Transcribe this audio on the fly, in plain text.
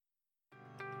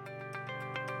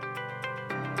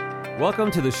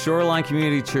Welcome to the Shoreline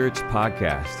Community Church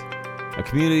podcast, a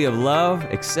community of love,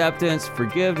 acceptance,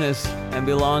 forgiveness, and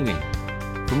belonging.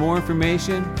 For more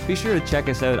information, be sure to check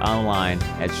us out online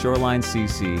at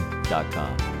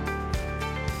shorelinecc.com.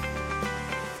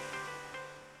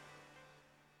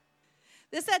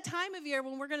 This is that time of year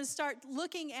when we're going to start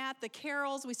looking at the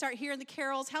carols. We start hearing the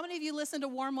carols. How many of you listen to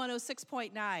Warm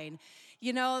 106.9?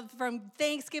 You know, from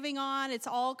Thanksgiving on, it's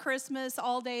all Christmas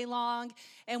all day long,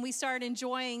 and we start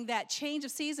enjoying that change of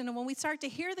season. And when we start to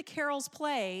hear the carols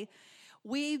play,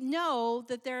 we know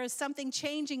that there is something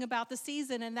changing about the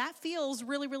season, and that feels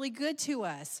really, really good to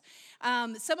us.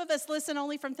 Some of us listen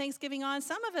only from Thanksgiving on.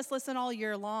 Some of us listen all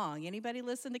year long. Anybody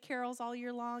listen to carols all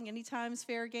year long? Anytime's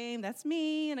fair game? That's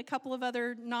me and a couple of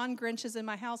other non-Grinches in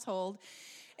my household.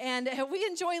 And we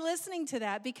enjoy listening to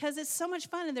that because it's so much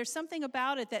fun, and there's something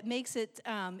about it that makes it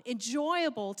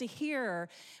enjoyable to hear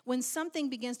when something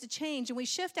begins to change. And we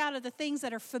shift out of the things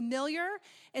that are familiar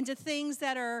into things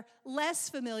that are less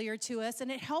familiar to us, and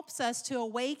it helps us to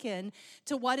awaken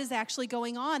to what is actually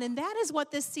going on. And that is what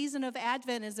this season of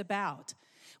Advent is about.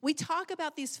 We talk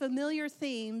about these familiar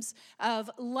themes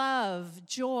of love,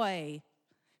 joy,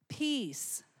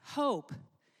 peace, hope.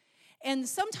 And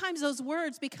sometimes those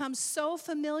words become so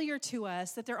familiar to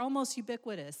us that they're almost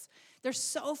ubiquitous. They're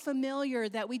so familiar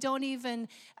that we don't even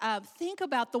think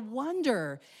about the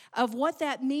wonder of what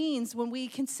that means when we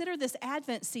consider this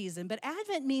Advent season. But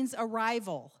Advent means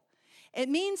arrival. It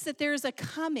means that there's a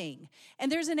coming,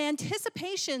 and there's an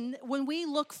anticipation when we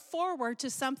look forward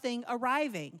to something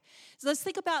arriving. So let's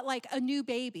think about like a new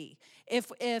baby.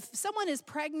 If someone is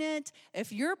pregnant,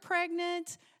 if you're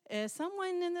pregnant, if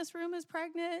someone in this room is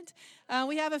pregnant,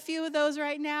 we have a few of those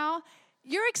right now.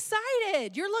 You're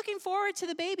excited. You're looking forward to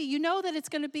the baby. You know that it's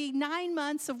going to be 9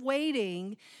 months of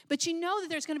waiting, but you know that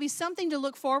there's going to be something to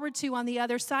look forward to on the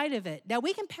other side of it. Now,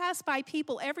 we can pass by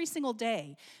people every single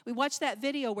day. We watched that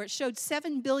video where it showed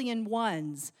 7 billion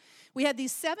ones. We had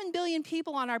these 7 billion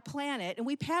people on our planet, and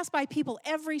we pass by people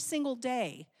every single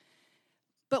day.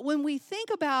 But when we think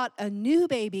about a new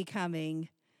baby coming,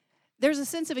 there's a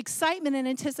sense of excitement and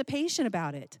anticipation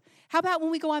about it. How about when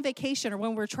we go on vacation or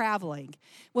when we're traveling?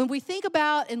 When we think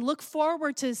about and look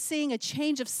forward to seeing a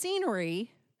change of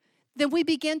scenery, then we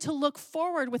begin to look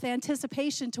forward with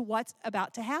anticipation to what's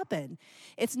about to happen.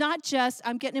 It's not just,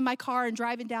 I'm getting in my car and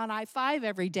driving down I-5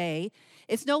 every day.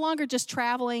 It's no longer just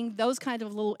traveling, those kind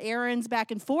of little errands back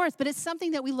and forth, but it's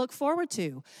something that we look forward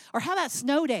to. Or how about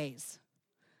snow days?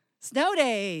 Snow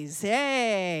days,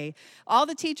 yay. All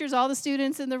the teachers, all the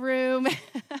students in the room.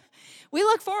 We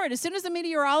look forward. As soon as the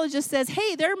meteorologist says,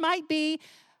 hey, there might be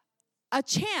a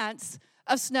chance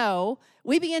of snow,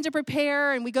 we begin to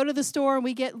prepare and we go to the store and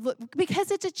because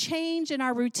it's a change in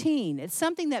our routine. It's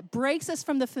something that breaks us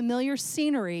from the familiar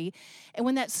scenery. And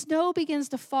when that snow begins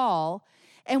to fall,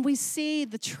 and we see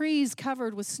the trees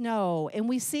covered with snow, and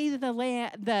we see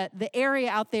the area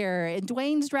out there, and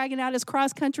Dwayne's dragging out his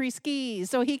cross-country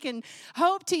skis so he can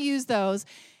hope to use those.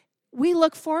 We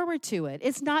look forward to it.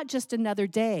 It's not just another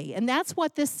day. And that's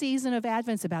what this season of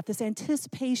Advent's about, this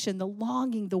anticipation, the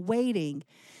longing, the waiting,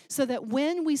 so that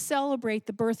when we celebrate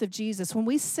the birth of Jesus, when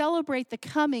we celebrate the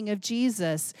coming of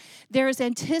Jesus, there is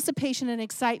anticipation and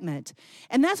excitement.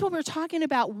 And that's what we're talking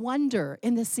about, wonder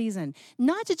in this season.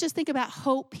 Not to just think about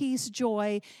hope, peace,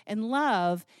 joy, and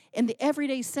love in the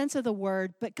everyday sense of the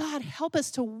word, but God, help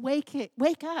us to wake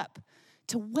up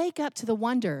to the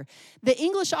wonder. The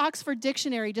English Oxford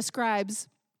Dictionary describes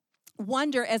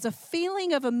wonder as a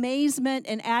feeling of amazement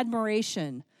and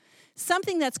admiration,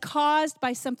 something that's caused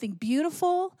by something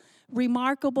beautiful,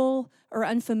 remarkable, or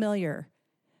unfamiliar.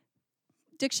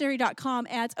 Dictionary.com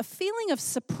adds a feeling of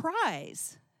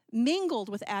surprise mingled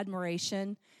with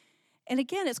admiration. And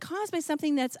again, it's caused by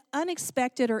something that's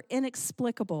unexpected or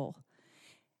inexplicable.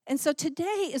 And so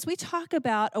today, as we talk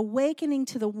about awakening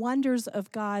to the wonders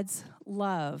of God's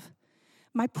love,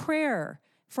 my prayer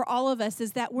for all of us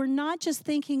is that we're not just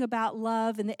thinking about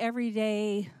love in the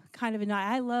everyday kind of a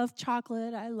night. I love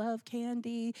chocolate. I love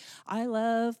candy. I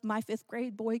love my 5th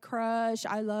grade boy crush.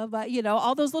 I love,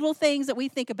 all those little things that we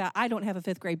think about. I don't have a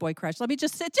 5th grade boy crush. We're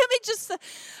just going to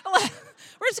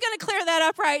clear that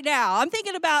up right now. I'm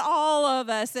thinking about all of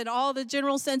us and all the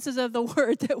general senses of the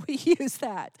word that we use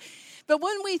that. But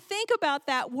when we think about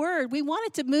that word, we want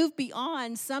it to move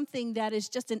beyond something that is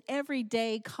just an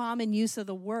everyday common use of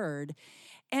the word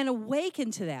and awaken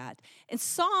to that. And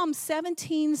Psalm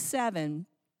 17:7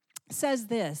 says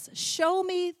this, show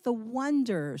me the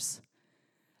wonders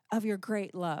of your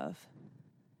great love.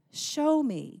 Show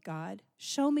me, God,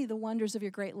 show me the wonders of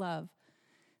your great love.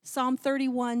 Psalm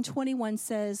 31:21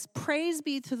 says, praise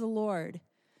be to the Lord,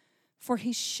 for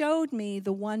he showed me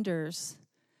the wonders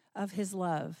of his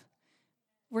love.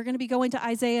 We're going to be going to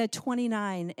Isaiah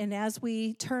 29, and as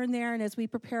we turn there and as we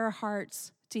prepare our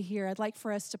hearts to hear, I'd like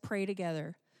for us to pray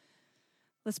together.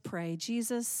 Let's pray.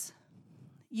 Jesus,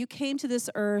 you came to this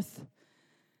earth,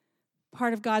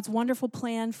 part of God's wonderful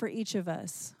plan for each of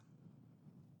us.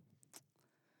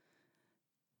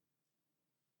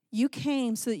 You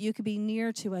came so that you could be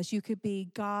near to us. You could be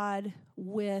God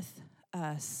with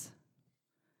us.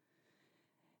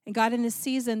 And God, in this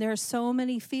season, there are so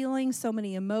many feelings, so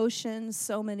many emotions,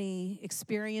 so many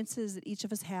experiences that each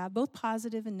of us have, both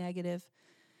positive and negative,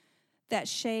 that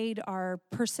shade our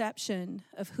perception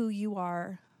of who you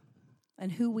are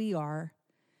and who we are.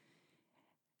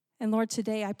 And Lord,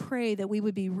 today I pray that we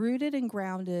would be rooted and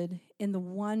grounded in the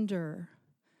wonder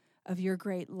of your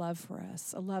great love for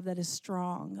us, a love that is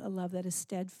strong, a love that is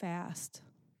steadfast,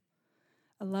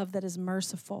 a love that is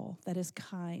merciful, that is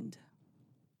kind.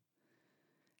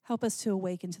 Help us to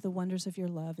awaken to the wonders of your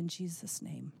love in Jesus'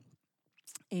 name.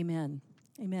 Amen.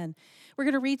 Amen. We're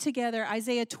going to read together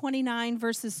Isaiah 29,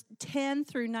 verses 10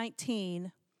 through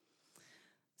 19.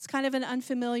 It's kind of an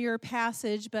unfamiliar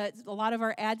passage, but a lot of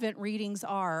our Advent readings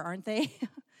aren't they?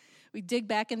 We dig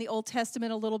back in the Old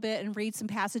Testament a little bit and read some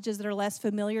passages that are less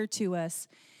familiar to us.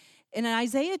 In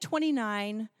Isaiah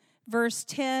 29, verse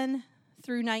 10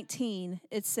 through 19,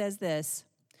 it says this: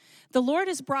 "The Lord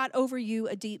has brought over you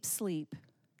a deep sleep.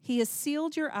 He has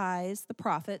sealed your eyes, the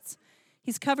prophets.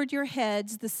 He's covered your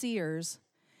heads, the seers.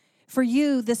 For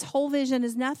you, this whole vision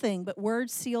is nothing but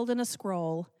words sealed in a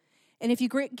scroll. And if you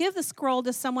give the scroll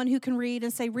to someone who can read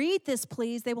and say, 'Read this,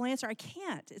 please,' they will answer, 'I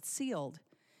can't, it's sealed.'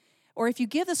 Or if you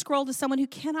give the scroll to someone who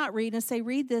cannot read and say,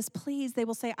 'Read this, please,' they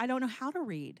will say, 'I don't know how to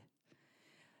read.'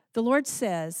 The Lord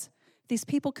says, 'These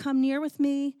people come near to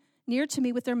me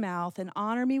with their mouth and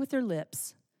honor me with their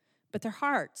lips, but their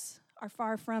hearts are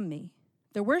far from me.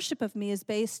 Their worship of me is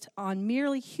based on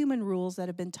merely human rules that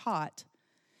have been taught.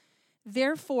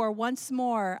 Therefore, once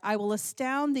more, I will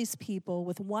astound these people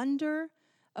with wonder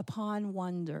upon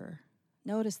wonder."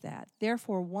 Notice that.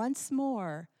 Therefore, once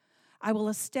more, I will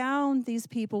astound these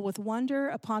people with wonder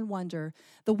upon wonder.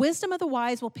 The wisdom of the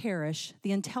wise will perish.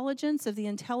 The intelligence of the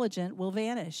intelligent will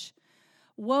vanish.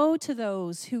 Woe to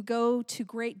those who go to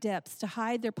great depths to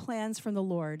hide their plans from the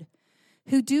Lord,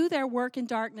 who do their work in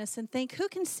darkness and think, 'Who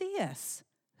can see us?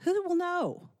 Who will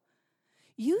know?'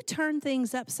 You turn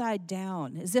things upside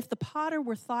down, as if the potter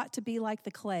were thought to be like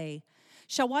the clay.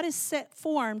 Shall what is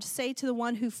formed say to the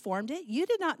one who formed it, 'You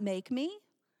did not make me'?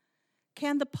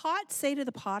 Can the pot say to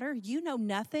the potter, 'You know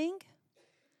nothing'?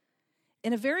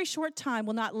 In a very short time,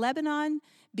 will not Lebanon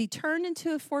be turned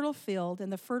into a fertile field,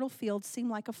 and the fertile field seem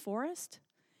like a forest?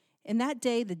 In that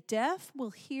day, the deaf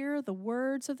will hear the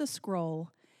words of the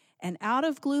scroll, and out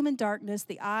of gloom and darkness,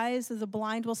 the eyes of the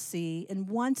blind will see, and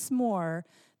once more,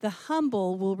 the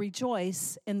humble will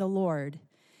rejoice in the Lord.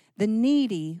 The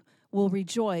needy will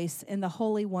rejoice in the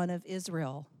Holy One of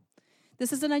Israel."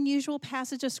 This is an unusual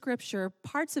passage of Scripture.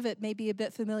 Parts of it may be a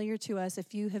bit familiar to us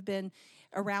if you have been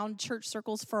around church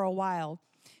circles for a while.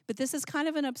 But this is kind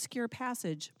of an obscure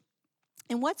passage.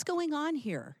 And what's going on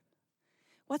here?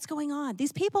 What's going on?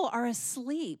 These people are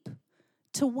asleep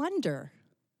to wonder.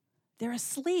 They're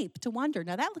asleep to wonder.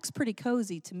 Now, that looks pretty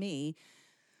cozy to me.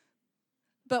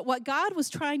 But what God was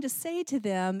trying to say to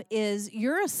them is,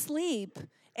 you're asleep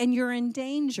and you're in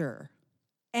danger.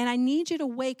 And I need you to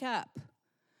wake up.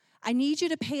 I need you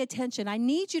to pay attention. I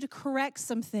need you to correct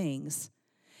some things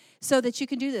so that you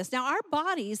can do this. Now, our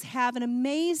bodies have an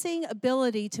amazing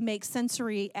ability to make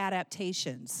sensory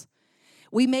adaptations.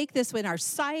 We make this in our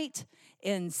sight,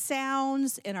 in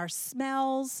sounds, in our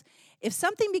smells. If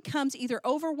something becomes either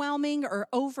overwhelming or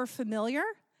overfamiliar,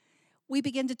 we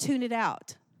begin to tune it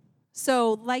out.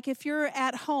 So, like if you're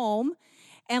at home,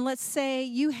 and let's say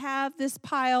you have this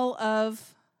pile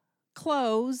of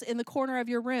clothes in the corner of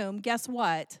your room, guess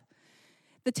what?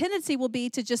 The tendency will be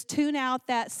to just tune out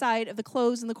that side of the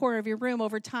clothes in the corner of your room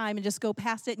over time and just go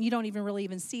past it, and you don't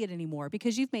even see it anymore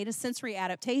because you've made a sensory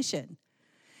adaptation.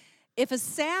 If a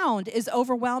sound is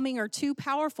overwhelming or too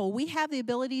powerful, we have the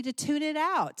ability to tune it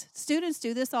out. Students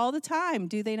do this all the time,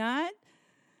 do they not?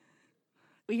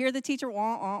 We hear the teacher,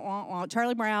 wah, wah, wah, wah,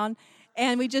 Charlie Brown,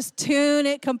 and we just tune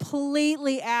it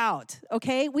completely out,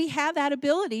 okay? We have that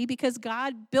ability because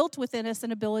God built within us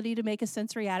an ability to make a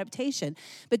sensory adaptation.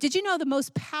 But did you know the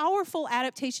most powerful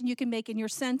adaptation you can make in your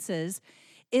senses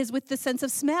is with the sense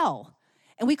of smell?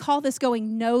 And we call this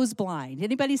going nose blind.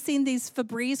 Anybody seen these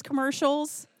Febreze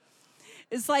commercials?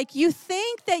 It's like you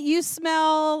think that you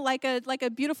smell like a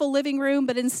beautiful living room,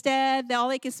 but instead all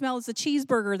they can smell is the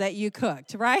cheeseburger that you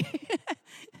cooked, right?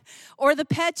 Or the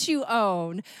pet you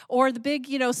own, or the big,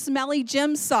 smelly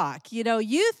gym sock.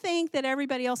 You think that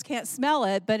everybody else can't smell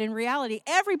it, but in reality,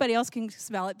 everybody else can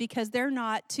smell it because they're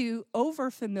not too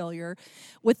over-familiar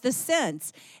with the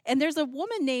scents. And there's a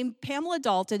woman named Pamela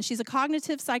Dalton. She's a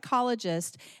cognitive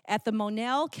psychologist at the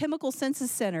Monell Chemical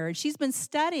Senses Center, and she's been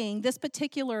studying this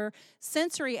particular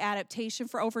sensory adaptation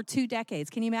for over 2 decades.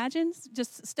 Can you imagine?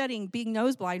 Just studying being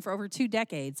noseblind for over 2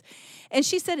 decades. And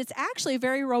she said it's actually a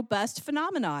very robust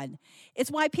phenomenon.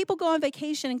 It's why people go on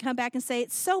vacation and come back and say,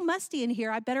 it's so musty in here,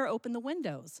 I better open the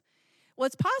windows. Well,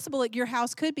 it's possible that your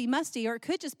house could be musty, or it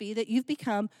could just be that you've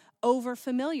become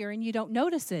over-familiar and you don't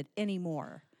notice it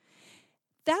anymore.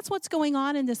 That's what's going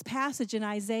on in this passage in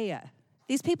Isaiah.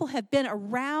 These people have been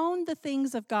around the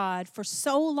things of God for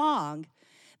so long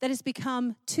that it's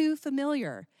become too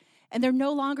familiar, and they're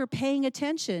no longer paying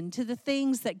attention to the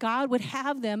things that God would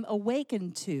have them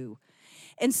awaken to.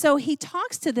 And so he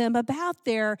talks to them about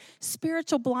their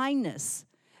spiritual blindness,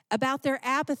 about their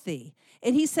apathy.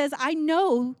 And he says, I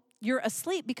know you're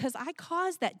asleep because I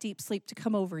caused that deep sleep to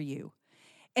come over you.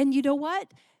 And you know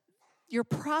what? Your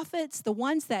prophets, the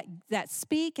ones that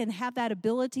speak and have that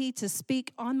ability to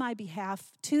speak on my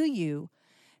behalf to you,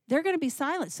 they're going to be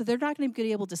silent. So they're not going to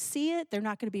be able to see it. They're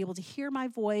not going to be able to hear my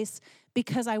voice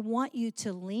because I want you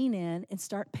to lean in and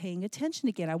start paying attention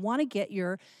again. I want to get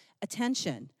your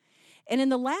attention. And in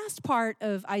the last part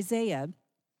of Isaiah,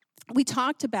 we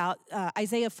talked about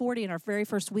Isaiah 40 in our very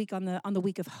first week on the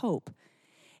week of hope.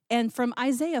 And from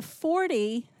Isaiah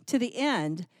 40 to the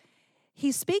end,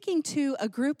 he's speaking to a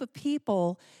group of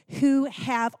people who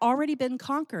have already been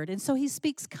conquered. And so he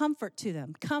speaks comfort to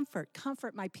them.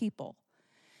 Comfort my people.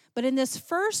 But in this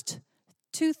first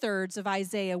 2/3 of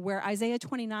Isaiah, where Isaiah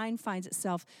 29 finds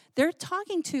itself, they're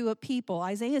talking to a people.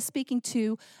 Isaiah is speaking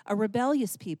to a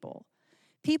rebellious people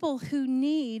who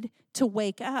need to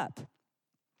wake up.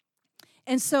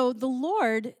 And so the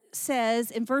Lord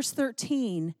says in verse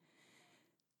 13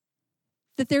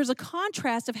 that there's a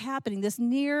contrast of happening, this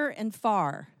near and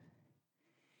far.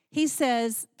 He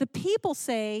says, the people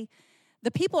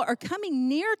are coming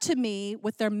near to me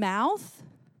with their mouth,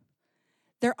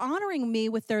 they're honoring me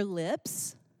with their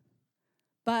lips,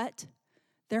 but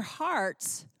their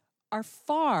hearts are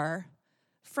far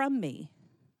from me.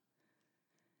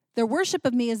 Their worship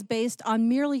of me is based on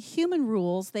merely human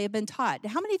rules they have been taught.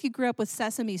 How many of you grew up with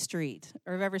Sesame Street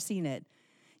or have ever seen it?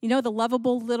 You know the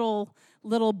lovable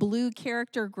little blue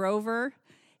character Grover?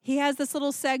 He has this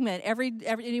little segment.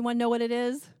 Anyone know what it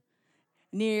is?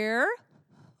 Near,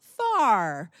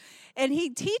 far. And he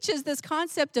teaches this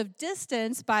concept of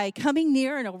distance by coming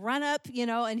near, and he'll run up,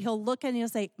 and he'll look and he'll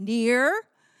say, near.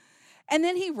 And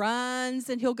then he runs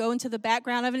and he'll go into the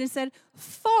background of it and said,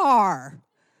 far.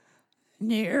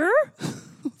 Near,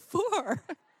 far.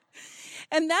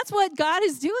 And that's what God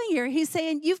is doing here. He's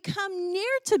saying, you've come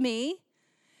near to me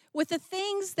with the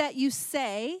things that you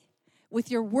say, with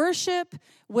your worship,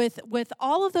 with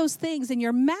all of those things, and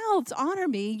your mouths honor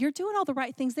me. You're doing all the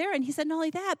right things there. And he said, not only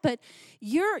that, but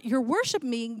you're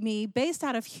worshiping me based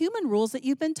out of human rules that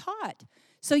you've been taught.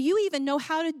 So you even know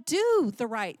how to do the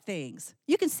right things.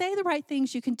 You can say the right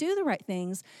things, you can do the right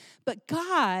things, but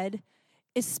God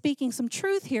is speaking some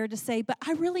truth here to say, but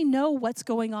I really know what's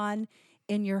going on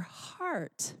in your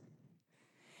heart.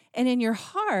 And in your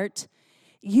heart,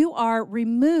 you are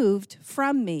removed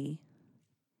from me.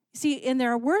 See, in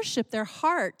their worship, their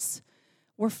hearts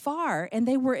were far, and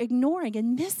they were ignoring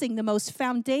and missing the most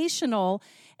foundational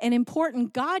and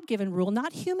important God-given rule,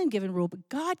 not human-given rule, but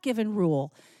God-given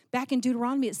rule. Back in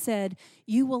Deuteronomy, it said,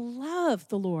 you will love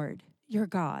the Lord, your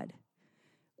God,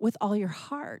 with all your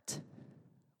heart,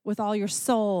 with all your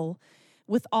soul,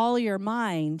 with all your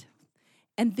mind.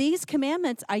 And these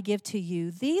commandments I give to you,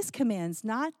 these commands,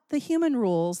 not the human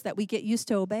rules that we get used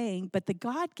to obeying, but the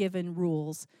God-given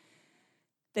rules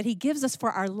that he gives us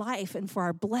for our life and for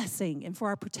our blessing and for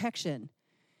our protection.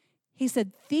 He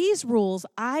said, these rules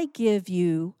I give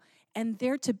you, and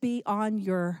they're to be on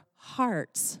your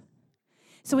hearts.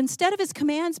 So instead of his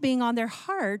commands being on their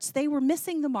hearts, they were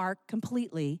missing the mark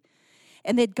completely.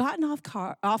 And they'd gotten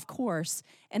off course,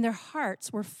 and their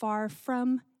hearts were far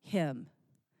from him.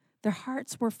 Their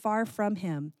hearts were far from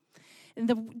him. And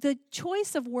the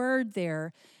choice of word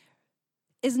there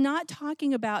is not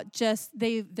talking about just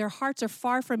their hearts are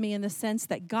far from me in the sense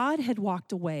that God had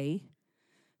walked away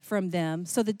from them.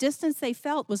 So the distance they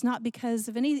felt was not because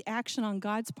of any action on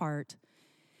God's part,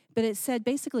 but it said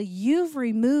basically, you've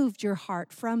removed your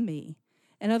heart from me.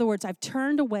 In other words, I've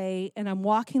turned away and I'm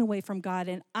walking away from God,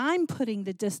 and I'm putting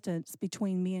the distance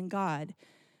between me and God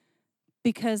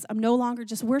because I'm no longer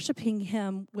just worshiping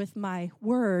him with my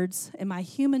words and my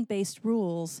human-based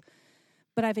rules,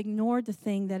 but I've ignored the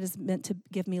thing that is meant to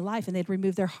give me life, and they'd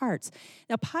remove their hearts.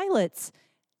 Now, pilots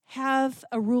have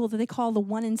a rule that they call the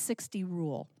 1 in 60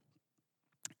 rule.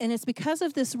 And it's because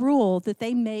of this rule that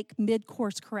they make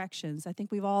mid-course corrections. I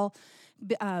think we're all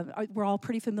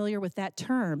pretty familiar with that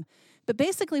term. But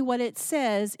basically what it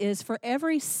says is for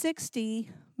every 60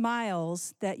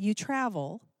 miles that you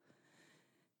travel,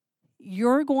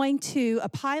 you're going to,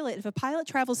 if a pilot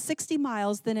travels 60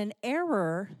 miles, then an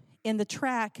error in the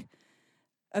track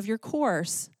of your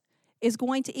course is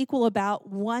going to equal about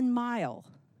 1 mile.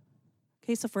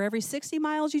 Okay, so for every 60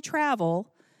 miles you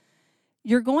travel,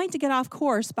 you're going to get off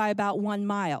course by about 1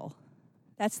 mile.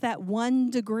 That's that 1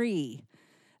 degree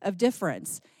of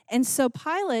difference. And so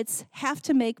pilots have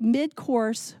to make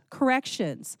mid-course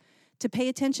corrections to pay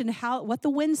attention to what the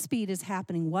wind speed is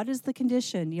happening, what is the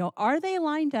condition. Are they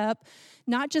lined up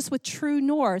not just with true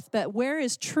north, but where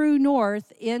is true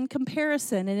north in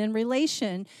comparison and in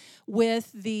relation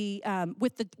with the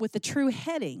true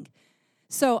heading?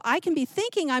 So I can be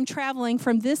thinking I'm traveling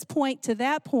from this point to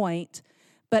that point,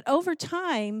 but over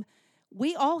time,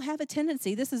 we all have a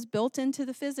tendency, this is built into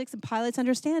the physics and pilots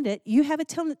understand it, you have a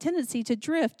tendency to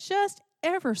drift just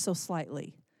ever so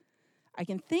slightly. I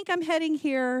can think I'm heading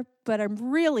here, but I'm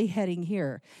really heading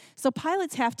here. So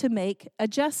pilots have to make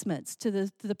adjustments to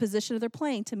the position of their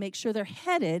plane to make sure they're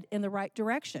headed in the right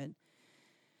direction.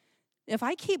 If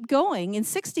I keep going in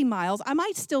 60 miles, I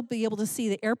might still be able to see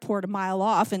the airport a mile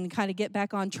off and kind of get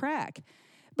back on track.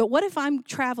 But what if I'm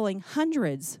traveling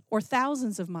hundreds or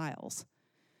thousands of miles?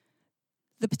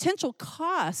 The potential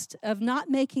cost of not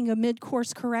making a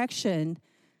mid-course correction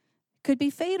could be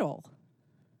fatal.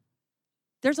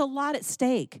 There's a lot at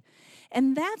stake.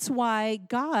 And that's why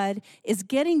God is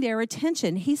getting their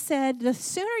attention. He said, the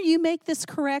sooner you make this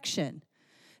correction,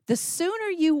 the sooner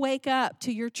you wake up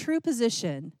to your true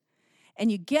position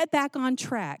and you get back on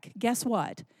track, guess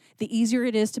what? The easier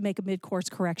it is to make a mid-course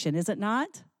correction, is it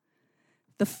not?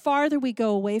 The farther we go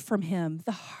away from him,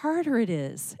 the harder it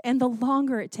is and the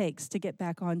longer it takes to get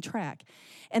back on track.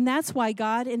 And that's why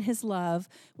God in his love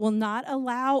will not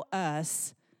allow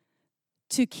us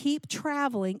to keep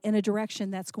traveling in a direction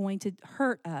that's going to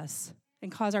hurt us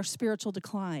and cause our spiritual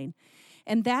decline.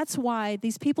 And that's why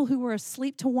these people who were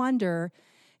asleep to wonder,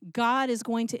 God is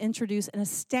going to introduce an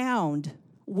astound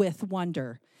with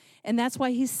wonder. And that's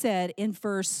why he said in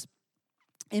verse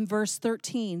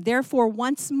 13, therefore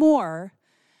once more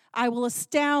I will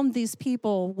astound these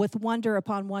people with wonder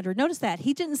upon wonder. Notice that.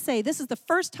 He didn't say, this is the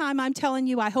first time I'm telling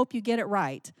you, I hope you get it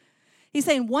right. He's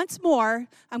saying, once more,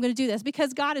 I'm going to do this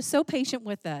because God is so patient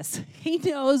with us. He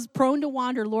knows, prone to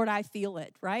wander, Lord, I feel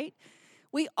it, right?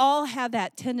 We all have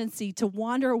that tendency to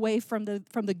wander away from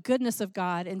the goodness of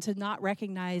God and to not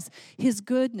recognize his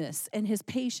goodness and his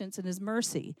patience and his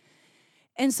mercy.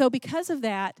 And so because of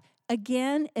that,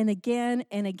 again and again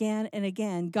and again and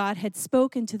again, God had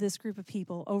spoken to this group of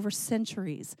people over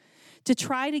centuries to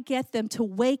try to get them to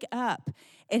wake up.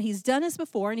 And he's done this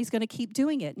before, and he's going to keep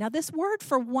doing it. Now, this word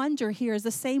for wonder here is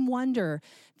the same wonder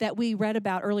that we read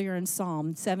about earlier in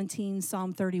Psalm 17,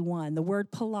 Psalm 31, the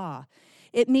word pala.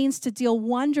 It means to deal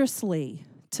wondrously,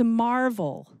 to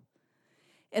marvel.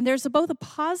 And there's both a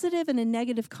positive and a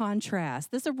negative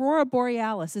contrast. This aurora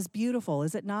borealis is beautiful,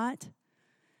 is it not?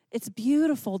 It's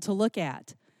beautiful to look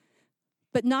at.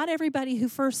 But not everybody who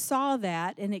first saw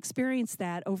that and experienced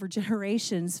that over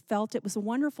generations felt it was a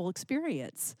wonderful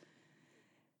experience.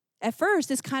 At first,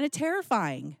 it's kind of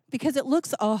terrifying because it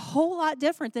looks a whole lot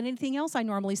different than anything else I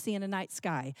normally see in a night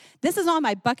sky. This is on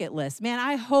my bucket list. Man,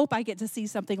 I hope I get to see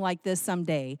something like this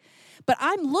someday. But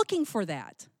I'm looking for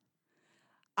that.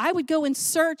 I would go in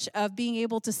search of being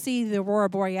able to see the aurora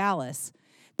borealis.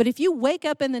 But if you wake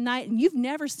up in the night and you've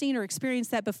never seen or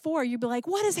experienced that before, you'd be like,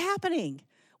 what is happening?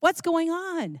 What's going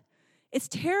on? It's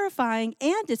terrifying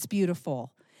and it's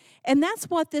beautiful. And that's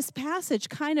what this passage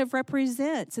kind of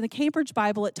represents. In the Cambridge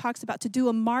Bible, it talks about to do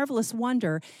a marvelous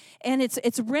wonder. And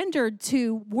it's rendered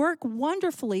to work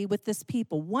wonderfully with this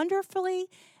people. Wonderfully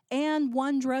and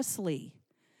wondrously.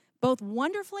 Both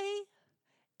wonderfully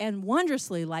and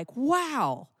wondrously, like,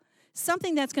 wow.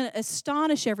 Something that's going to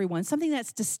astonish everyone, something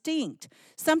that's distinct,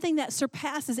 something that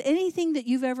surpasses anything that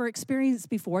you've ever experienced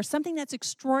before, something that's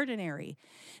extraordinary.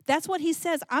 That's what he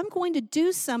says. I'm going to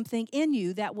do something in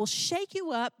you that will shake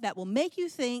you up, that will make you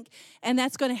think, and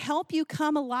that's going to help you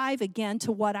come alive again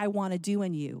to what I want to do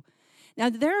in you. Now,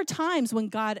 there are times when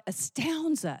God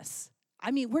astounds us.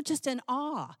 I mean, we're just in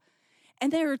awe.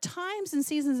 And there are times and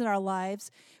seasons in our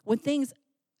lives when things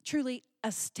truly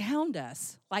astound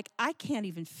us. Like, I can't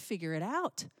even figure it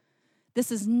out.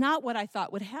 This is not what I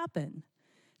thought would happen.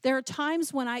 There are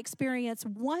times when I experience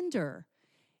wonder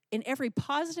in every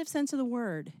positive sense of the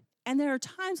word. And there are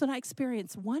times when I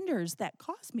experience wonders that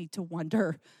cause me to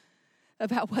wonder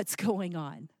about what's going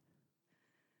on.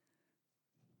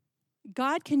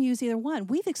 God can use either one.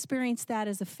 We've experienced that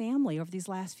as a family over these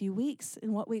last few weeks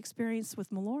in what we experienced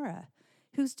with Melora,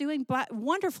 who's doing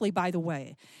wonderfully, by the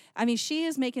way. I mean, she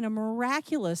is making a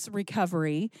miraculous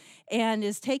recovery and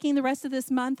is taking the rest of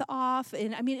this month off.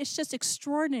 And I mean, it's just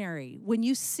extraordinary when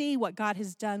you see what God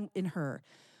has done in her.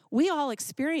 We all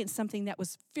experienced something that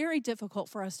was very difficult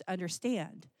for us to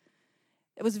understand.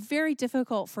 It was very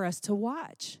difficult for us to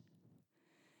watch.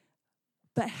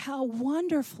 But how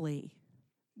wonderfully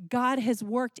God has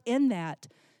worked in that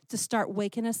to start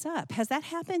waking us up. Has that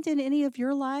happened in any of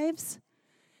your lives?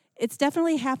 It's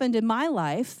definitely happened in my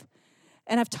life.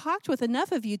 And I've talked with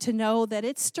enough of you to know that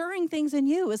it's stirring things in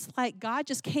you. It's like God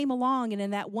just came along and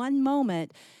in that one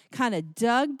moment kind of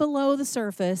dug below the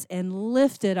surface and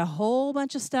lifted a whole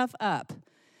bunch of stuff up.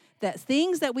 That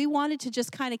things that we wanted to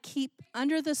just kind of keep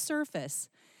under the surface.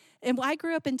 And I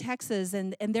grew up in Texas,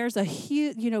 and there's a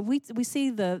huge, we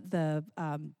see the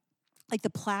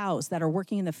plows that are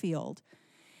working in the field.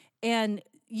 And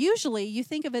usually you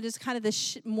think of it as kind of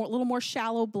this little more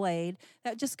shallow blade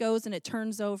that just goes and it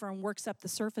turns over and works up the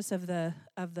surface of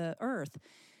the earth.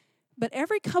 But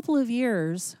every couple of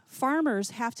years,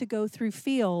 farmers have to go through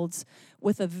fields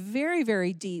with a very,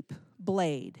 very deep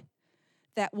blade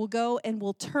that will go and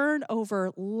will turn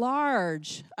over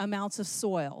large amounts of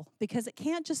soil because it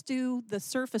can't just do the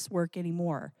surface work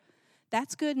anymore.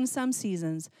 That's good in some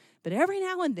seasons, but every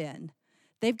now and then,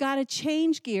 they've got to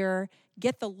change gear,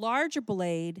 get the larger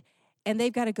blade, and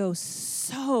they've got to go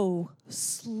so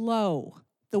slow.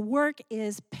 The work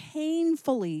is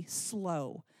painfully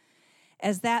slow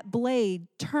as that blade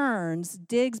turns,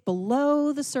 digs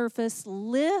below the surface,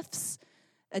 lifts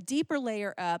a deeper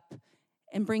layer up,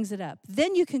 and brings it up.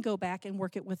 Then you can go back and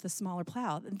work it with a smaller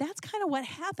plow. And that's kind of what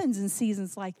happens in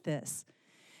seasons like this.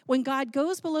 When God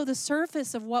goes below the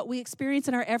surface of what we experience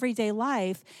in our everyday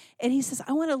life, and he says,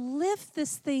 I want to lift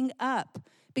this thing up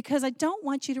because I don't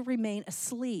want you to remain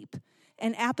asleep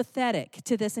and apathetic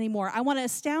to this anymore. I want to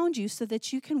astound you so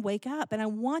that you can wake up, and I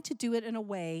want to do it in a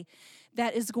way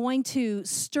that is going to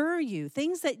stir you.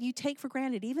 Things that you take for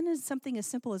granted, even in something as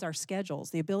simple as our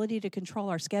schedules, the ability to control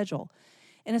our schedule.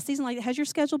 In a season like that, has your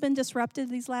schedule been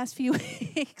disrupted these last few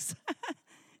weeks?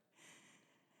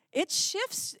 It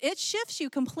shifts you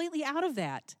completely out of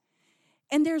that.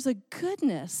 And there's a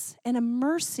goodness and a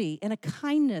mercy and a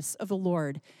kindness of the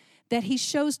Lord that he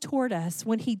shows toward us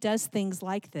when he does things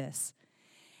like this.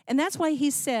 And that's why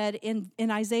he said in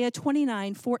Isaiah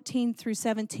 29, 14 through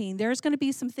 17, there's going to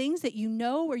be some things that you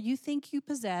know or you think you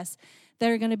possess that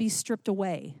are going to be stripped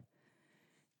away.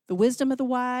 The wisdom of the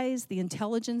wise, the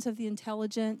intelligence of the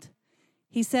intelligent.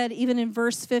 He said even in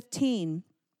verse 15,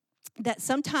 that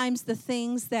sometimes the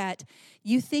things that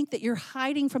you think that you're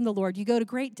hiding from the Lord, you go to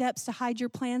great depths to hide your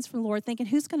plans from the Lord, thinking,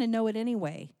 who's going to know it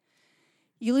anyway?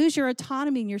 You lose your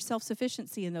autonomy and your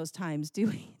self-sufficiency in those times,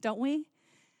 don't we?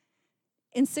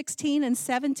 In 16 and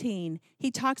 17,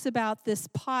 he talks about this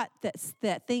pot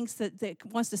that thinks that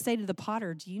wants to say to the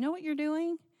potter, do you know what you're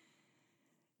doing?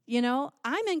 You know,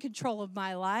 I'm in control of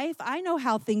my life. I know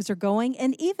how things are going.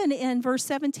 And even in verse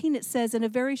 17, it says, in a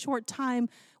very short time,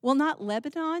 will not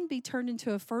Lebanon be turned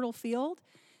into a fertile field?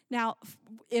 Now,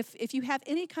 if you have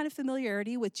any kind of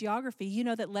familiarity with geography, you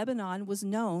know that Lebanon was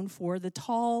known for the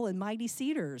tall and mighty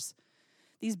cedars,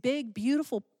 these big,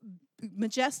 beautiful,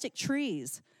 majestic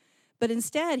trees. But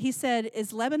instead, he said,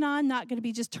 is Lebanon not going to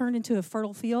be just turned into a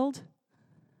fertile field?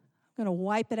 I'm going to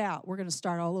wipe it out. We're going to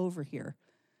start all over here.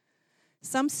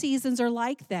 Some seasons are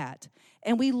like that,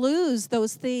 and we lose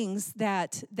those things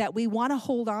that we want to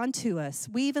hold on to us.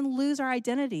 We even lose our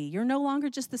identity. You're no longer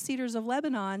just the cedars of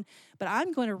Lebanon, but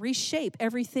I'm going to reshape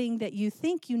everything that you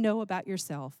think you know about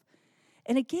yourself.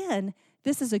 And again,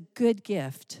 this is a good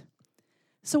gift.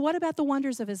 So what about the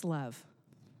wonders of his love?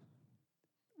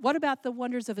 What about the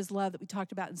wonders of his love that we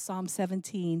talked about in Psalm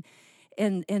 17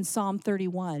 and Psalm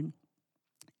 31?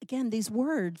 Again, these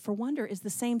words for wonder is the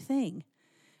same thing.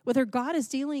 Whether God is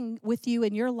dealing with you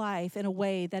in your life in a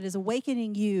way that is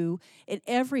awakening you in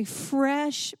every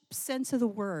fresh sense of the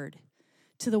word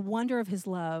to the wonder of his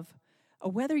love, or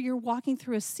whether you're walking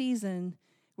through a season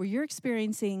where you're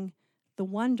experiencing the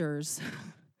wonders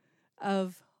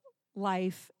of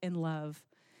life and love,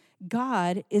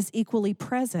 God is equally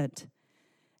present.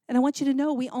 And I want you to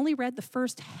know we only read the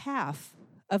first half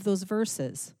of those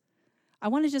verses. I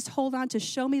want to just hold on to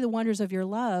show me the wonders of your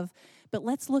love, but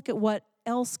let's look at what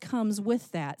else comes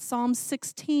with that. Psalm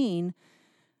 16,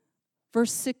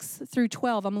 verse 6 through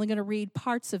 12, I'm only going to read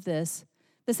parts of this.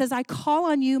 That says, I call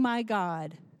on you, my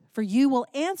God, for you will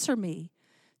answer me.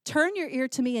 Turn your ear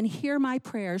to me and hear my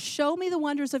prayers. Show me the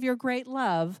wonders of your great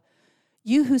love,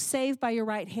 you who save by your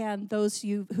right hand those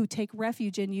who take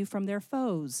refuge in you from their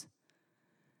foes.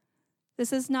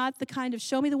 This is not the kind of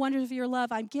show me the wonders of your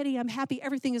love. I'm giddy, I'm happy,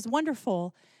 everything is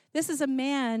wonderful. This is a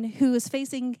man who is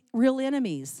facing real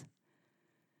enemies.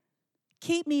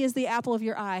 Keep me as the apple of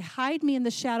your eye. Hide me in the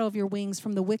shadow of your wings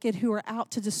from the wicked who are out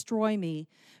to destroy me,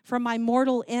 from my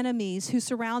mortal enemies who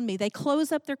surround me. They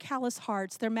close up their callous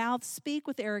hearts. Their mouths speak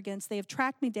with arrogance. They have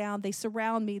tracked me down. They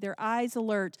surround me, their eyes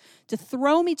alert to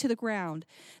throw me to the ground.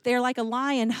 They are like a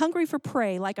lion hungry for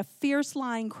prey, like a fierce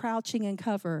lion crouching in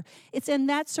cover. It's in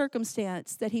that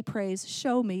circumstance that he prays,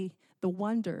 show me the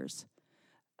wonders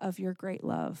of your great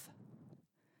love.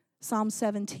 Psalm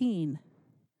 17.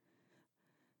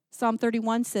 Psalm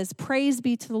 31 says, praise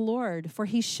be to the Lord, for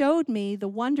he showed me the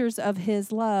wonders of his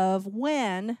love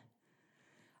when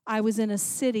I was in a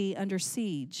city under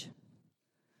siege.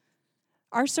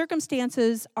 Our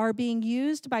circumstances are being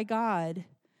used by God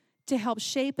to help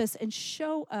shape us and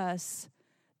show us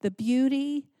the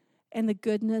beauty and the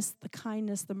goodness, the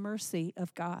kindness, the mercy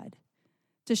of God.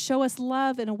 To show us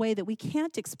love in a way that we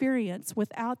can't experience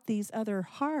without these other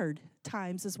hard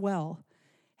times as well.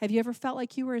 Have you ever felt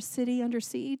like you were a city under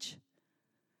siege?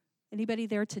 Anybody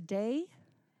there today?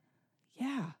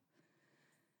 Yeah.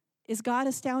 Is God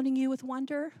astounding you with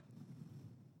wonder?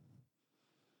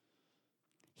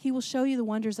 He will show you the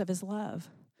wonders of his love.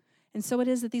 And so it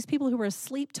is that these people who are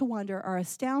asleep to wonder are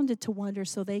astounded to wonder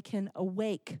so they can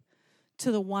awake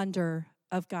to the wonder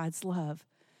of God's love.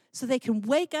 So they can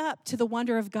wake up to the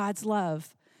wonder of God's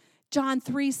love. John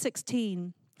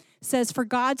 3:16 says, for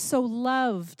God so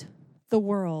loved the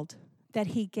world that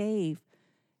he gave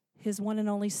his one and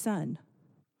only son.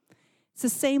 It's the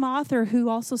same author who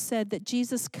also said that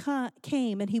Jesus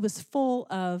came and he was full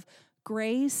of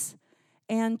grace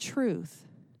and truth.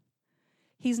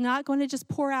 He's not going to just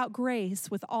pour out grace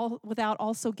without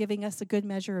also giving us a good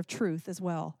measure of truth as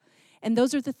well. And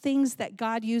those are the things that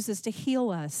God uses to heal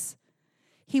us.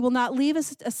 He will not leave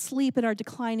us asleep in our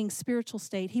declining spiritual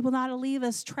state. He will not leave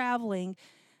us traveling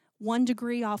 1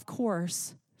 degree off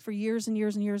course for years and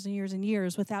years and years and years and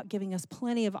years without giving us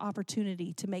plenty of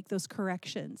opportunity to make those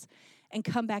corrections and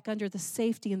come back under the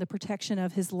safety and the protection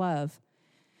of his love.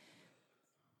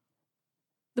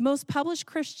 The most published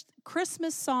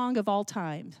Christmas song of all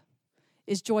time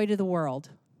is Joy to the World.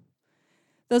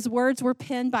 Those words were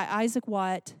penned by Isaac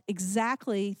Watt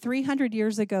exactly 300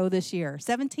 years ago this year,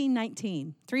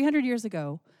 1719, 300 years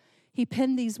ago. He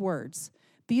penned these words.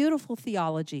 Beautiful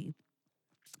theology.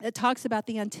 It talks about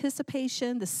the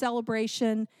anticipation, the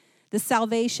celebration, the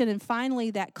salvation, and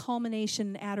finally that culmination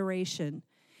and adoration.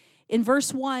 In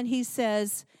verse 1, he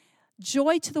says,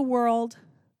 joy to the world,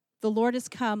 the Lord has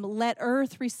come. Let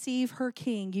earth receive her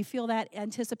king. You feel that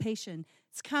anticipation.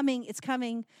 It's coming, it's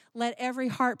coming. Let every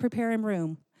heart prepare him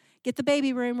room. Get the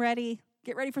baby room ready.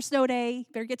 Get ready for snow day.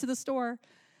 Better get to the store.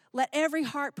 Let every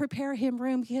heart prepare him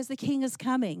room because the king is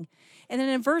coming. And then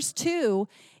in verse 2,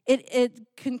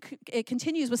 it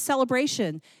continues with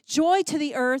celebration. Joy to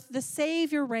the earth, the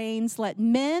Savior reigns. Let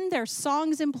men their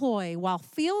songs employ, while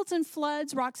fields and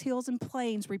floods, rocks, hills, and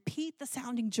plains repeat the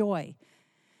sounding joy.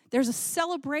 There's a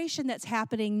celebration that's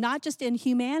happening not just in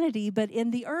humanity, but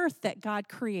in the earth that God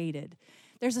created.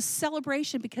 There's a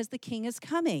celebration because the king is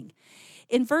coming.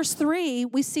 In verse 3,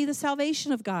 we see the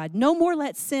salvation of God. No more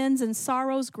let sins and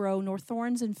sorrows grow, nor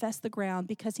thorns infest the ground,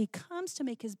 because he comes to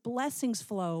make his blessings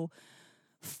flow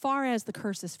far as the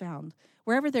curse is found.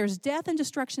 Wherever there's death and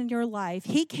destruction in your life,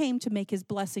 he came to make his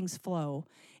blessings flow.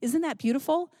 Isn't that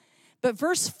beautiful? But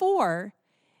verse 4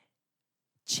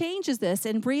 changes this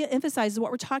and re-emphasizes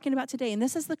what we're talking about today. And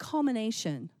this is the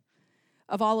culmination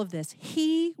of all of this.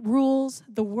 He rules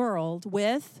the world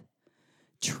with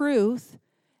truth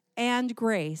and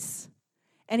grace.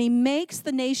 And he makes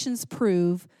the nations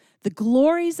prove the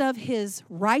glories of his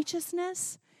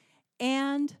righteousness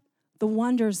and the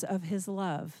wonders of his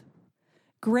love.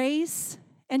 Grace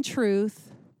and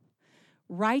truth,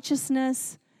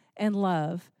 righteousness and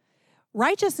love.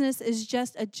 Righteousness is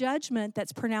just a judgment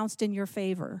that's pronounced in your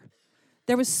favor.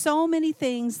 There was so many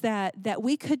things that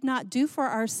we could not do for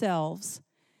ourselves,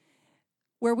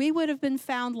 where we would have been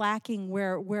found lacking,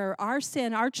 where our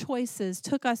sin, our choices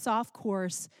took us off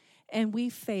course and we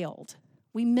failed.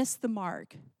 We missed the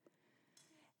mark.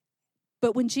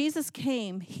 But when Jesus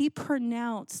came, he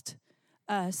pronounced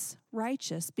us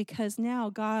righteous because now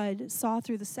God saw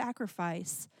through the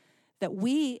sacrifice that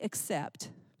we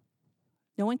accept.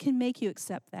 No one can make you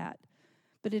accept that,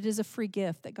 but it is a free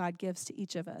gift that God gives to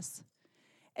each of us.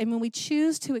 And when we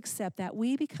choose to accept that,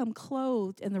 we become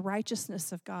clothed in the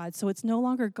righteousness of God. So it's no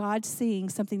longer God seeing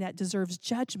something that deserves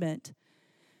judgment,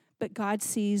 but God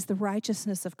sees the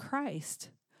righteousness of Christ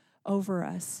over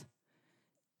us.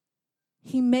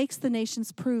 He makes the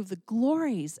nations prove the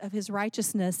glories of his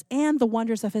righteousness and the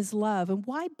wonders of his love. And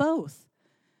why both?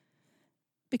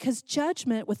 Because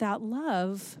judgment without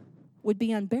love would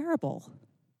be unbearable.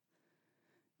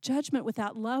 Judgment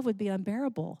without love would be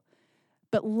unbearable.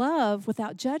 But love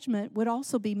without judgment would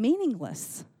also be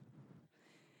meaningless.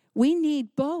 We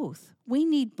need both. We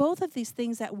need both of these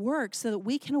things at work so that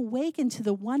we can awaken to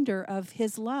the wonder of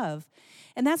his love.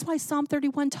 And that's why Psalm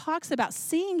 31 talks about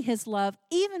seeing his love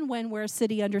even when we're a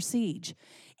city under siege,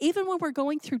 even when we're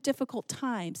going through difficult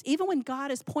times, even when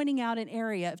God is pointing out an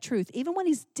area of truth, even when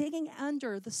he's digging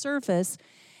under the surface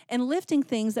and lifting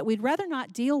things that we'd rather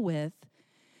not deal with.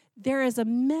 There is a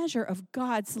measure of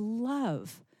God's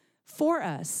love for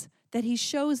us that he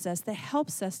shows us that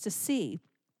helps us to see.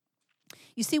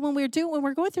 You see, when we're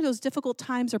going through those difficult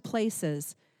times or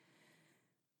places,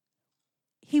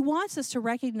 he wants us to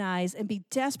recognize and be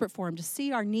desperate for him, to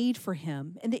see our need for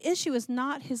him. And the issue is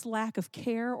not his lack of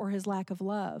care or his lack of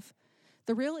love.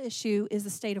 The real issue is the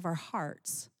state of our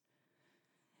hearts.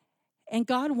 And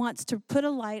God wants to put a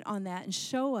light on that and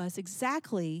show us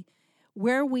exactly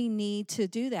where we need to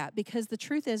do that, because the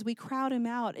truth is we crowd him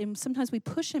out and sometimes we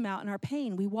push him out in our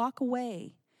pain. We walk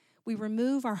away. We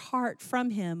remove our heart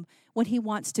from him when he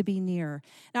wants to be near.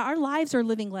 Now, our lives are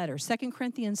living letters. 2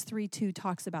 Corinthians 3:2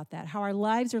 talks about that, how our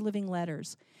lives are living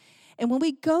letters. And when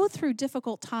we go through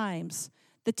difficult times,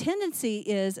 the tendency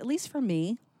is, at least for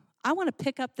me, I want to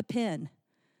pick up the pen.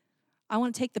 I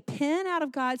want to take the pen out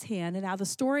of God's hand and out of the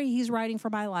story he's writing for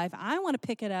my life. I want to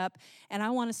pick it up and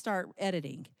I want to start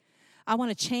editing. I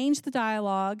want to change the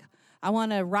dialogue. I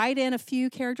want to write in a few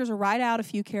characters or write out a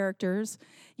few characters.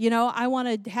 You know, I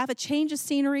want to have a change of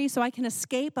scenery so I can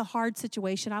escape a hard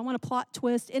situation. I want to plot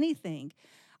twist anything.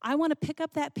 I want to pick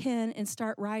up that pen and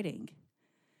start writing.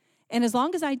 And as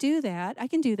long as I do that, I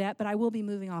can do that, but I will be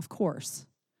moving off course.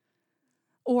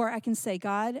 Or I can say,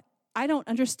 God, I don't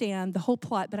understand the whole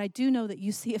plot, but I do know that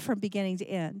you see it from beginning to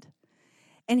end.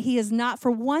 And he has not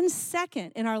for 1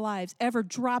 second in our lives ever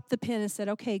dropped the pen and said,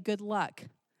 okay, good luck.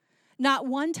 Not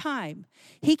one time.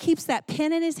 He keeps that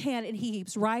pen in his hand and he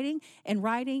keeps writing and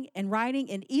writing and writing.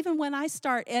 And even when I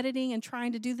start editing and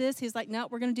trying to do this, he's like, no,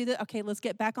 we're going to do that. Okay, let's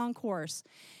get back on course.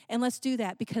 And let's do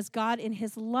that because God in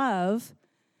his love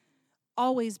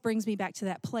always brings me back to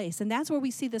that place. And that's where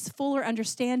we see this fuller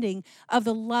understanding of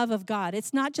the love of God.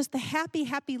 It's not just the happy,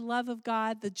 happy love of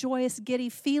God, the joyous, giddy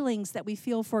feelings that we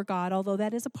feel for God, although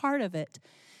that is a part of it.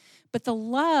 But the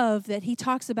love that he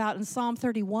talks about in Psalm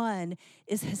 31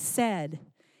 is hesed.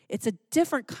 It's a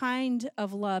different kind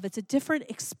of love. It's a different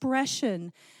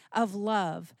expression of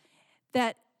love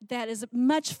that is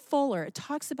much fuller. It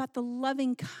talks about the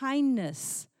loving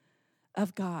kindness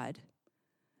of God.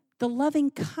 The loving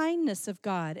kindness of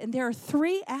God. And there are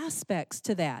 3 aspects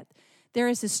to that. There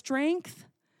is his strength,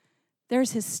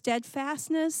 there's his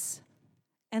steadfastness,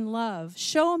 and love.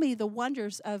 Show me the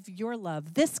wonders of your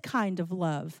love, this kind of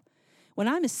love. When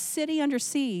I'm a city under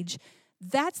siege,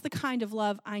 that's the kind of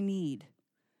love I need.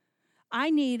 I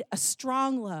need a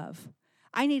strong love.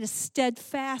 I need a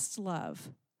steadfast love.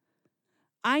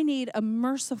 I need a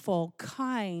merciful,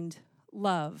 kind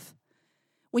love.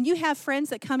 When you have friends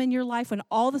that come in your life, when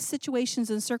all the situations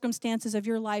and circumstances of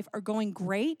your life are going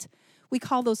great, we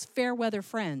call those fair weather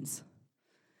friends.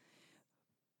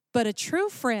 But a true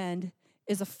friend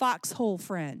is a foxhole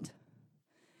friend.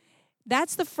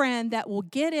 That's the friend that will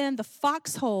get in the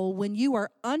foxhole when you are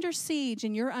under siege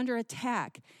and you're under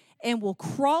attack and will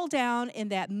crawl down in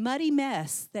that muddy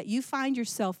mess that you find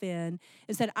yourself in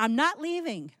and said, I'm not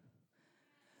leaving.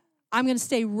 I'm going to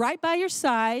stay right by your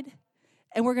side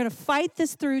and we're going to fight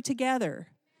this through together.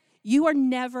 You are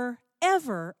never,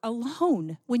 ever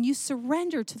alone when you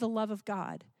surrender to the love of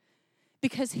God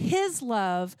because his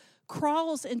love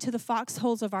crawls into the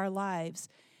foxholes of our lives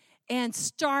and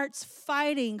starts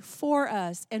fighting for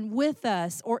us and with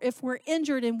us, or if we're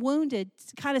injured and wounded,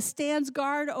 kind of stands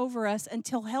guard over us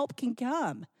until help can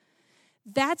come.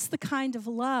 That's the kind of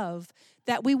love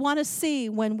that we want to see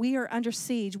when we are under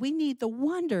siege. We need the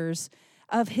wonders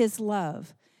of his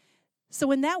love.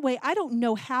 So in that way, I don't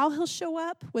know how he'll show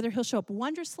up, whether he'll show up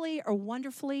wondrously or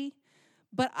wonderfully,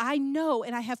 but I know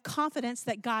and I have confidence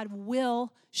that God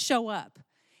will show up.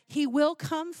 He will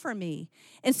come for me.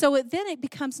 And so then it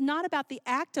becomes not about the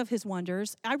act of his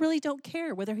wonders. I really don't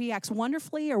care whether he acts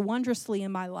wonderfully or wondrously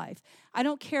in my life. I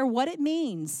don't care what it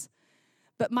means.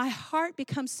 But my heart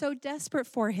becomes so desperate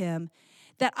for him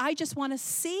that I just want to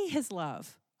see his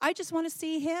love. I just want to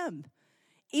see him.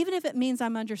 Even if it means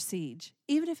I'm under siege,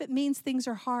 even if it means things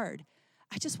are hard,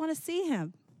 I just want to see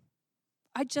him.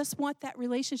 I just want that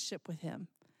relationship with him.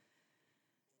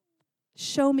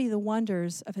 Show me the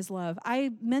wonders of his love.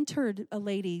 I mentored a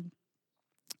lady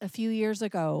a few years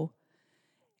ago,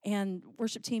 and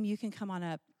worship team, you can come on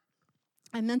up.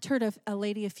 I mentored a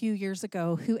lady a few years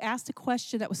ago who asked a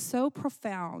question that was so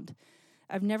profound.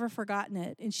 I've never forgotten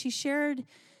it. And she shared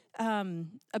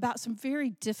about some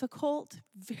very difficult,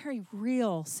 very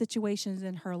real situations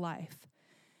in her life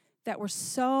that were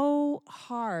so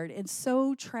hard and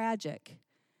so tragic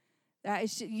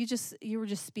that you were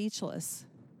just speechless.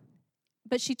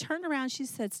 But she turned around, she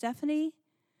said, Stephanie,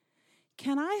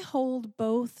 can I hold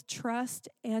both trust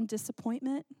and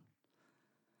disappointment?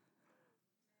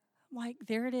 I'm like,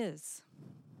 there it is.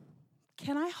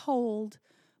 Can I hold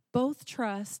both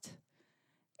trust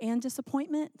and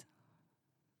disappointment?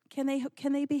 Can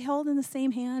they be held in the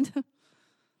same hand?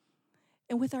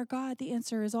 And with our God, the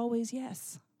answer is always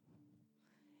yes.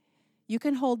 You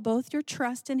can hold both your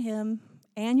trust in him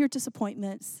and your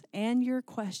disappointments and your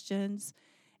questions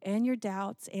and your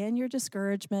doubts and your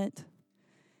discouragement.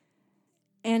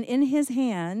 And in his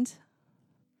hand,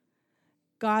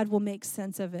 God will make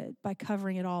sense of it by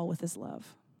covering it all with his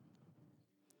love.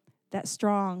 That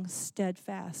strong,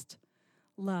 steadfast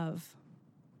love.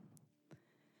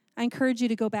 I encourage you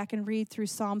to go back and read through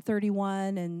Psalm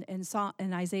 31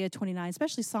 and Isaiah 29,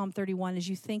 especially Psalm 31, as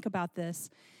you think about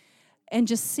this, and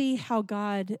just see how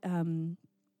God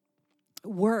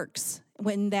works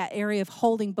in that area of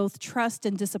holding both trust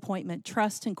and disappointment,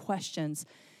 trust and questions,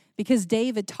 because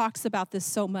David talks about this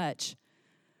so much.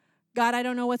 God, I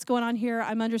don't know what's going on here.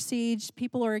 I'm under siege.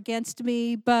 People are against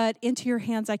me, but into your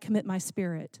hands I commit my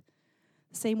spirit.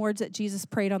 The same words that Jesus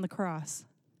prayed on the cross.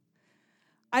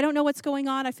 I don't know what's going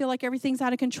on. I feel like everything's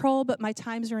out of control, but my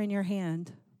times are in your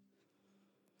hand.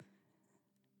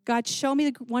 God, show me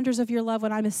the wonders of your love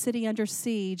when I'm a city under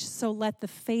siege, so let the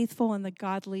faithful and the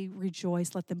godly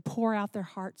rejoice. Let them pour out their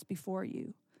hearts before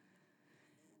you.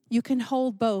 You can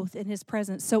hold both in his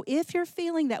presence. So if you're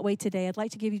feeling that way today, I'd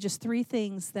like to give you just 3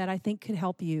 things that I think could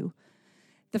help you.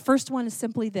 The first one is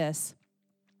simply this.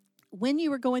 When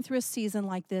you are going through a season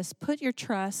like this, put your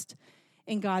trust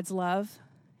in God's love.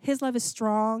 His love is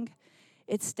strong,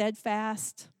 it's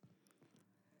steadfast,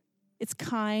 it's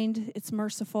kind, it's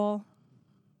merciful,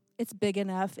 it's big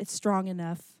enough, it's strong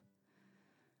enough.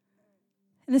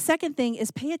 And the second thing is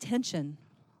pay attention.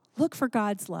 Look for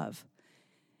God's love.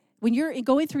 When you're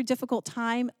going through a difficult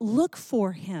time, look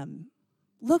for him.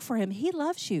 Look for him. He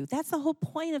loves you. That's the whole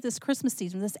point of this Christmas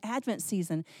season, this Advent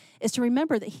season, is to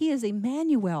remember that he is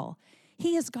Emmanuel.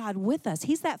 He is God with us.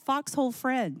 He's that foxhole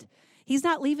friend. He's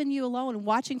not leaving you alone and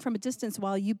watching from a distance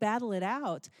while you battle it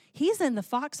out. He's in the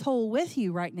foxhole with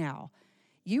you right now.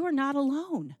 You are not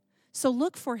alone. So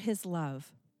look for his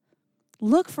love.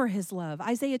 Look for his love.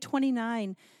 Isaiah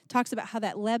 29 talks about how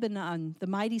that Lebanon, the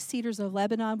mighty cedars of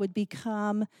Lebanon, would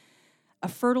become a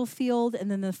fertile field, and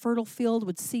then the fertile field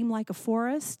would seem like a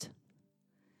forest.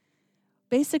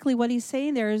 Basically, what he's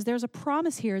saying there is there's a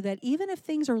promise here that even if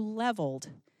things are leveled,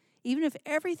 even if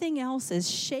everything else is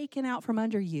shaken out from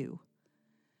under you,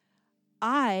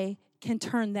 I can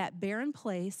turn that barren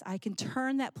place, I can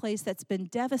turn that place that's been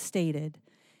devastated,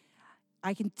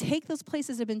 I can take those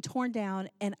places that have been torn down,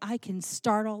 and I can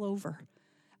start all over.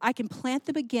 I can plant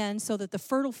them again so that the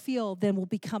fertile field then will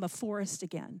become a forest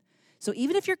again. So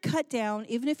even if you're cut down,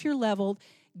 even if you're leveled,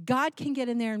 God can get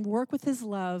in there and work with his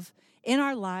love in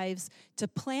our lives to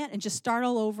plant and just start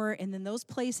all over, and then those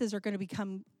places are going to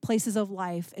become places of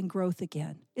life and growth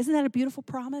again. Isn't that a beautiful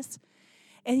promise?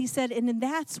 And he said, and then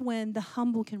that's when the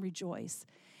humble can rejoice,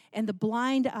 and the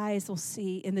blind eyes will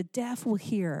see, and the deaf will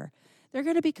hear. They're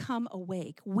going to become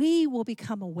awake. We will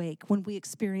become awake when we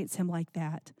experience him like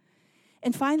that.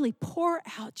 And finally, pour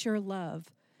out your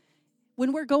love.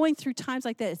 When we're going through times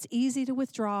like that, it's easy to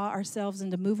withdraw ourselves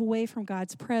and to move away from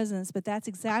God's presence, but that's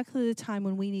exactly the time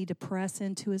when we need to press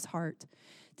into his heart,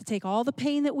 to take all the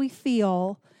pain that we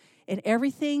feel and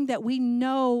everything that we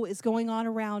know is going on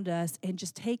around us and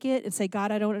just take it and say,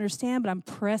 God, I don't understand, but I'm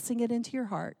pressing it into your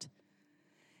heart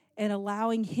and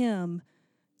allowing him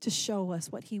to show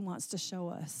us what he wants to show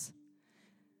us.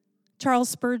 Charles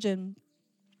Spurgeon,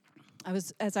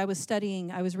 as I was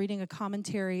studying, I was reading a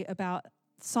commentary about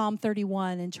Psalm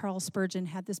 31, and Charles Spurgeon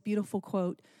had this beautiful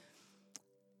quote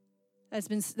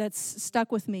that's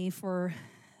stuck with me for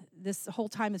this whole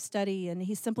time of study, and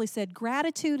he simply said,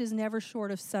 gratitude is never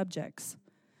short of subjects.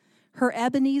 Her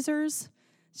Ebenezer's,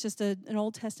 it's just an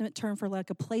Old Testament term for like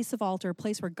a place of altar, a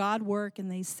place where God worked, and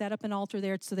they set up an altar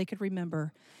there so they could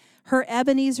remember. Her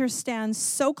Ebenezer stands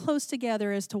so close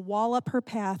together as to wall up her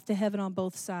path to heaven on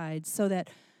both sides, so that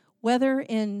whether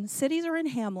in cities or in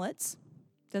hamlets,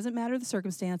 doesn't matter the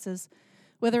circumstances,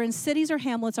 whether in cities or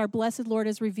hamlets, our blessed Lord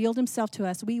has revealed himself to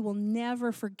us, we will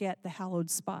never forget the hallowed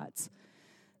spots.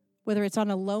 Whether it's on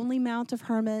a lonely Mount of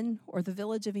Hermon or the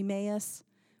village of Emmaus,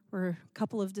 where a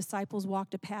couple of disciples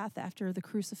walked a path after the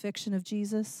crucifixion of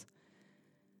Jesus,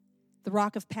 the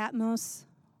rock of Patmos,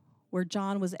 where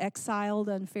John was exiled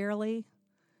unfairly,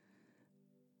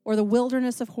 or the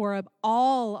wilderness of Horeb,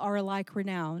 all are alike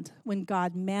renowned when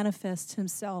God manifests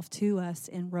himself to us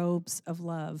in robes of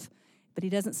love. But he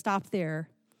doesn't stop there.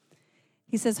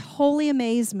 He says, holy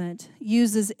amazement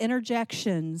uses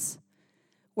interjections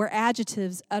where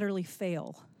adjectives utterly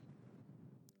fail.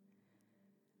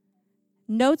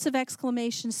 Notes of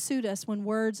exclamation suit us when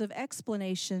words of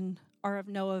explanation are of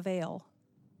no avail.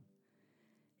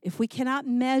 If we cannot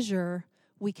measure,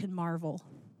 we can marvel.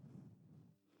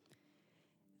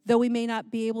 Though we may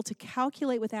not be able to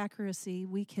calculate with accuracy,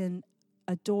 we can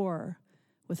adore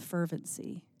with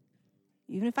fervency.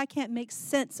 Even if I can't make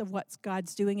sense of what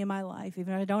God's doing in my life,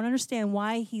 even if I don't understand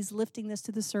why he's lifting this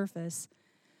to the surface,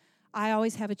 I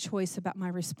always have a choice about my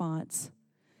response.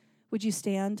 Would you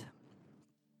stand?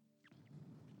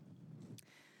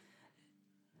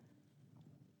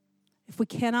 If we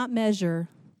cannot measure,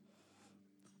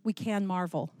 we can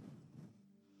marvel.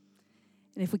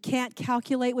 And if we can't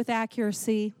calculate with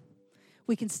accuracy,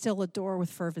 we can still adore with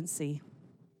fervency.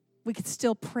 We can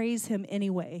still praise him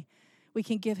anyway. We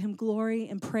can give him glory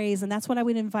and praise. And that's what I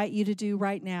would invite you to do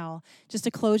right now. Just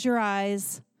to close your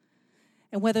eyes.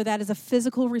 And whether that is a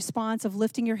physical response of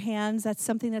lifting your hands, that's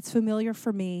something that's familiar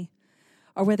for me.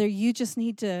 Or whether you just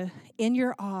need to, in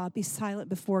your awe, be silent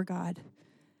before God.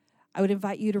 I would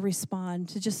invite you to respond,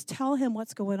 to just tell him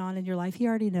what's going on in your life. He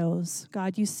already knows.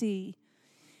 God, you see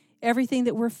everything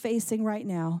that we're facing right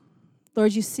now.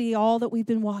 Lord, you see all that we've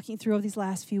been walking through over these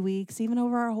last few weeks, even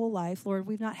over our whole life. Lord,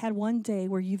 we've not had one day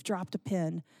where you've dropped a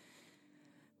pin.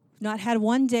 We've not had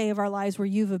one day of our lives where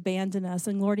you've abandoned us.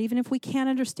 And Lord, even if we can't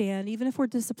understand, even if we're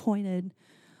disappointed,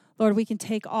 Lord, we can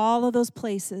take all of those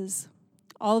places,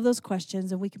 all of those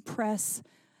questions, and we can press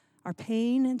our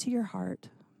pain into your heart,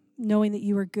 knowing that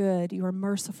you are good, you are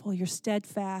merciful, you're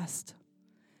steadfast.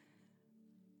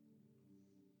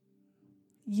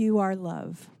 You are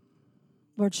love.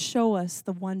 Lord, show us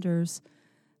the wonders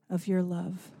of your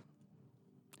love.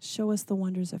 Show us the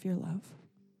wonders of your love.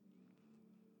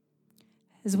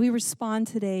 As we respond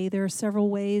today, there are several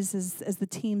ways as the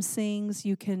team sings,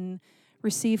 you can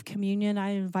receive communion.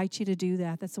 I invite you to do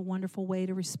that. That's a wonderful way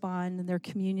to respond. And there are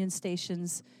communion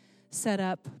stations set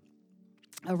up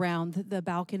around the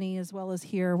balcony as well as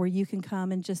here where you can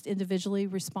come and just individually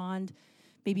respond.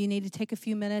 Maybe you need to take a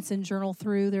few minutes and journal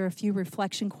through. There are a few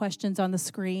reflection questions on the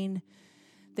screen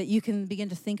that you can begin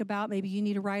to think about. Maybe you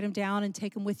need to write them down and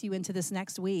take them with you into this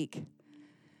next week.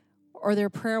 Or there are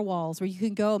prayer walls where you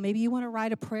can go. Maybe you want to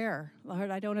write a prayer.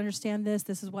 Lord, I don't understand this.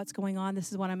 This is what's going on.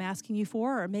 This is what I'm asking you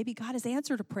for. Or maybe God has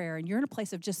answered a prayer and you're in a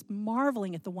place of just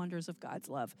marveling at the wonders of God's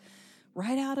love.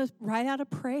 Write out a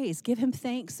praise. Give him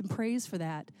thanks and praise for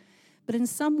that. But in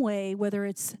some way, whether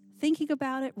it's thinking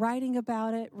about it, writing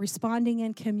about it, responding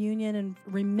in communion, and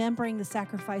remembering the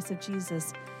sacrifice of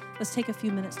Jesus, let's take a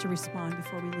few minutes to respond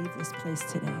before we leave this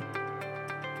place today.